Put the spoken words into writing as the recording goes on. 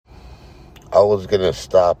was going to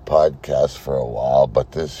stop podcasts for a while,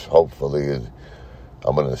 but this hopefully is,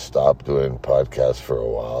 I'm going to stop doing podcasts for a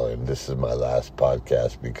while, and this is my last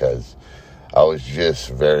podcast because I was just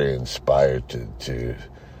very inspired to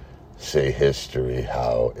say history,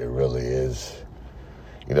 how it really is.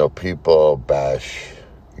 You know, people bash,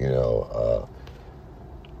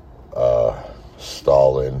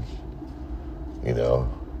 Stalin,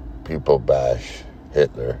 people bash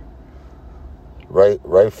Hitler.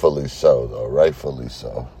 Rightfully so, though, rightfully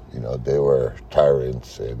so. They were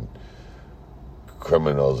tyrants and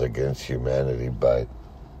criminals against humanity, but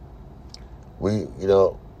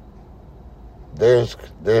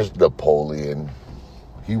there's Napoleon.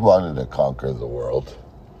 He wanted to conquer the world,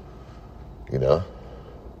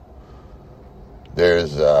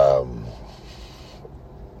 There's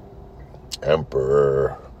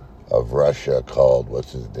Emperor of Russia called,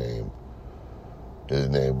 what's his name? His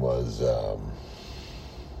name was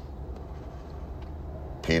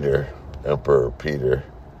Emperor Peter.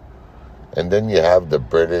 And then you have the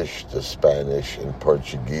British, the Spanish, and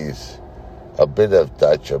Portuguese, a bit of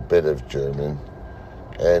Dutch, a bit of German,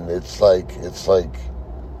 and it's like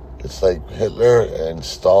Hitler and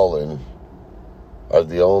Stalin are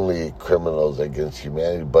the only criminals against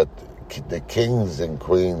humanity, but the kings and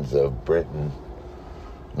queens of Britain,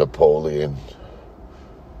 Napoleon,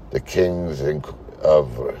 the kings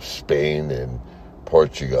of Spain and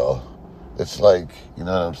Portugal, it's like, you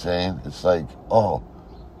know what I'm saying? It's like,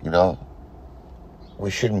 we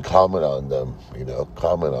shouldn't comment on them,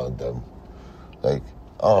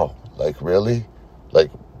 Like, really?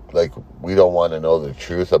 Like we don't want to know the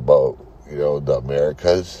truth about, the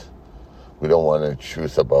Americas. We don't want the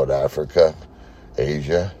truth about Africa,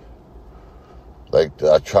 Asia. Like,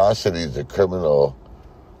 the atrocities, the criminals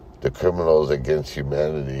against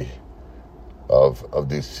humanity of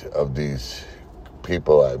these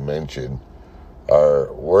people I mentioned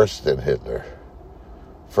are worse than Hitler.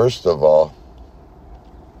 First of all,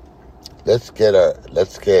 let's get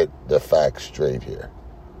the facts straight here.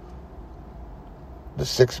 The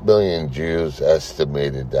 6 million Jews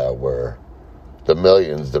estimated that were the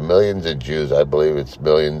millions of Jews, I believe it's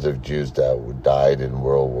millions of Jews that died in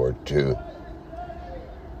World War II,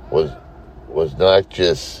 was not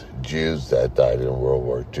just Jews that died in World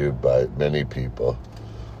War II, but many people,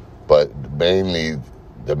 but mainly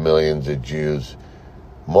the millions of Jews.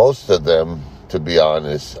 Most of them, to be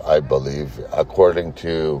honest, I believe, according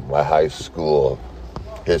to my high school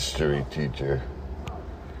history teacher,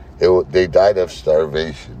 they died of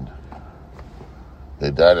starvation. Yeah,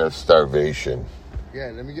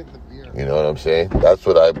 let me get the beer. You know what I'm saying? That's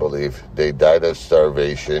what I believe. They died of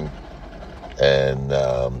starvation, and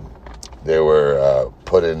they were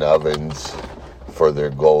put in ovens for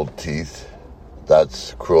their gold teeth.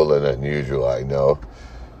 That's cruel and unusual, I know.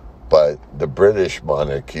 But the British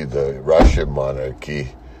monarchy, the Russian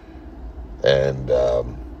monarchy, and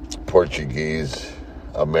Portuguese,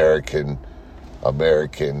 American,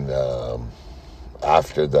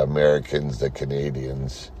 after the Americans, the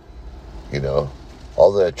Canadians,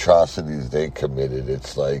 all the atrocities they committed,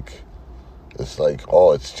 it's like,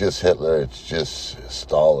 oh, it's just Hitler, it's just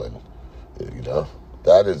Stalin,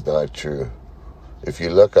 That is not true. If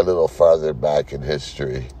you look a little farther back in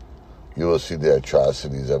history, you will see the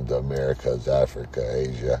atrocities of the Americas, Africa,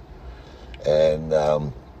 Asia. And,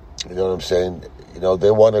 you know what I'm saying?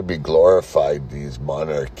 They want to be glorified, these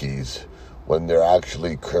monarchies, when they're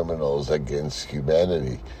actually criminals against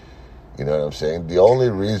humanity. You know what I'm saying? The only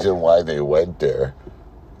reason why they went there,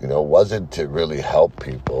 wasn't to really help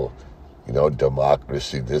people,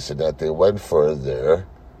 democracy, this and that. They went for their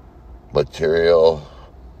material,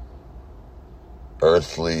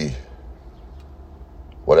 earthly,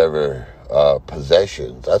 whatever,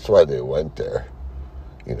 possessions. That's why they went there,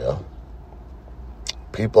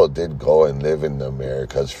 People did go and live in the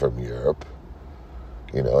Americas from Europe,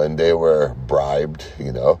 and they were bribed,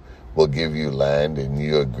 we'll give you land and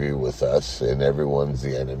you agree with us, and everyone's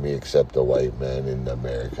the enemy except the white man in the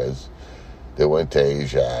Americas. They went to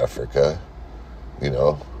Asia, Africa,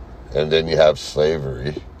 and then you have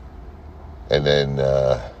slavery. And then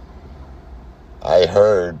I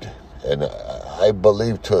heard, and I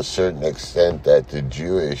believe to a certain extent, that the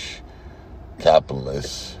Jewish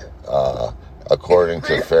capitalists, according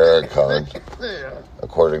to Farrakhan,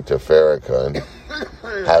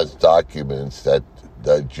 has documents that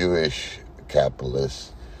the Jewish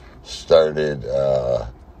capitalists started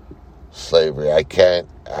slavery. I can't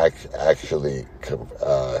actually,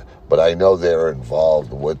 but I know they're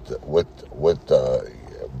involved with the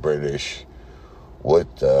British,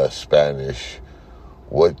 with the Spanish,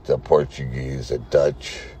 with the Portuguese, the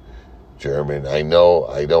Dutch, German. I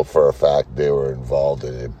know for a fact they were involved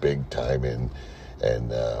in it big time and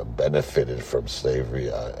benefited from slavery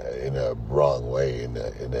in a wrong way, in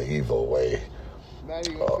an evil way.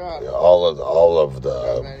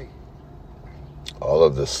 All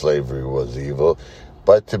of the slavery was evil,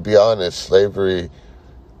 but to be honest, slavery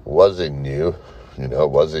wasn't new. It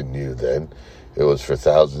wasn't new then. It was for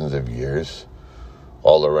thousands of years,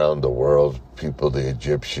 all around the world. People, the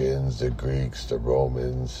Egyptians, the Greeks, the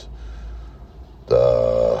Romans,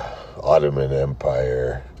 the Ottoman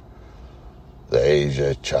Empire, the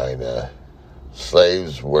Asia, China.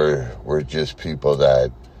 Slaves were just people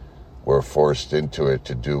that were forced into it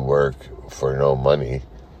to do work for no money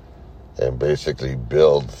and basically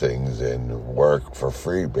build things and work for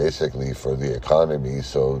free, basically for the economy,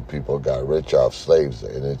 so people got rich off slaves.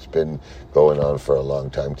 And it's been going on for a long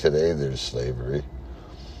time. Today there's slavery.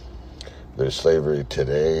 There's slavery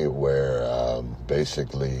today where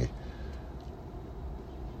basically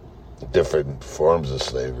different forms of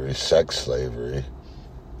slavery, sex slavery,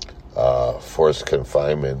 forced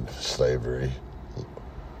confinement slavery,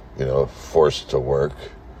 forced to work,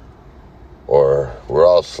 or we're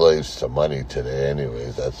all slaves to money today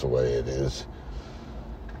anyways. That's the way it is.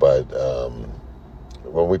 But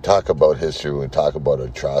when we talk about history, when we talk about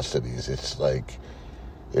atrocities, it's like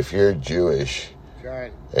if you're Jewish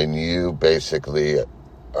and you basically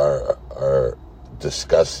are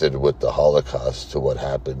disgusted with the Holocaust, to what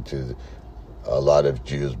happened to a lot of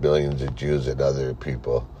Jews, millions of Jews and other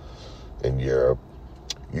people in Europe,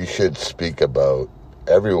 you should speak about,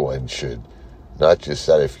 everyone should, not just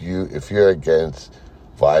that. If you're against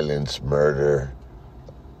violence, murder,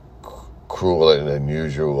 cruel and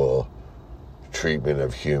unusual treatment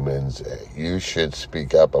of humans, you should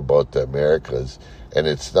speak up about the Americas. And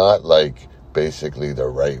it's not like basically the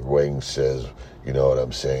right wing says, you know what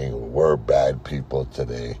I'm saying, we're bad people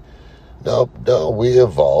today. No, we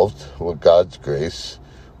evolved. With God's grace,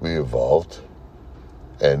 we evolved.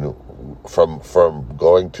 And from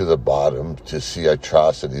going to the bottom to see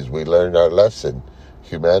atrocities, we learned our lesson.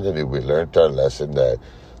 Humanity, we learned our lesson that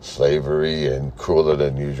slavery and cruel and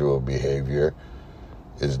unusual behavior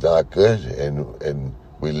is not good. And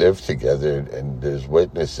we live together, and there's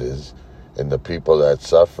witnesses, and the people that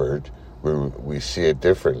suffered, we see it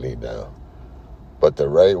differently now. But the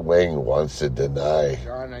right wing wants to deny.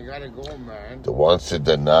 John, I gotta go, man. Wants to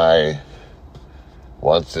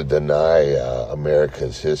deny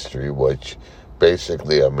America's history, which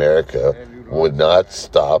basically America would not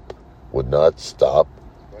stop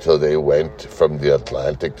till they went from the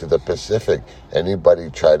Atlantic to the Pacific.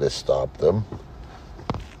 Anybody tried to stop them,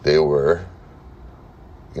 they were,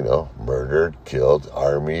 murdered, killed,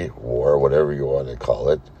 army, war, whatever you want to call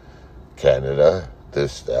it, Canada,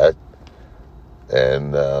 this, that.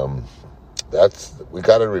 And we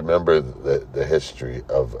got to remember the history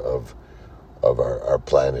of our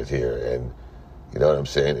planet here. And you know what I'm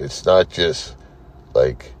saying? It's not just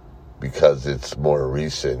like because it's more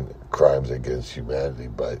recent crimes against humanity,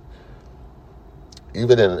 but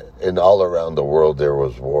even in all around the world there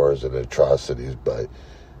was wars and atrocities, but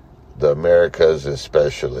the Americas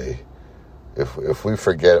especially, if we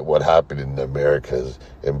forget what happened in the Americas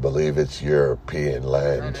and believe it's European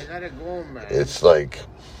land, John, I gotta go, man. it's like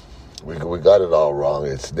we got it all wrong.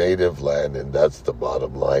 It's native land, and that's the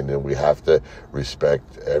bottom line. And we have to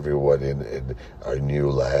respect everyone in our new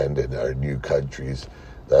land and our new countries.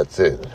 That's it.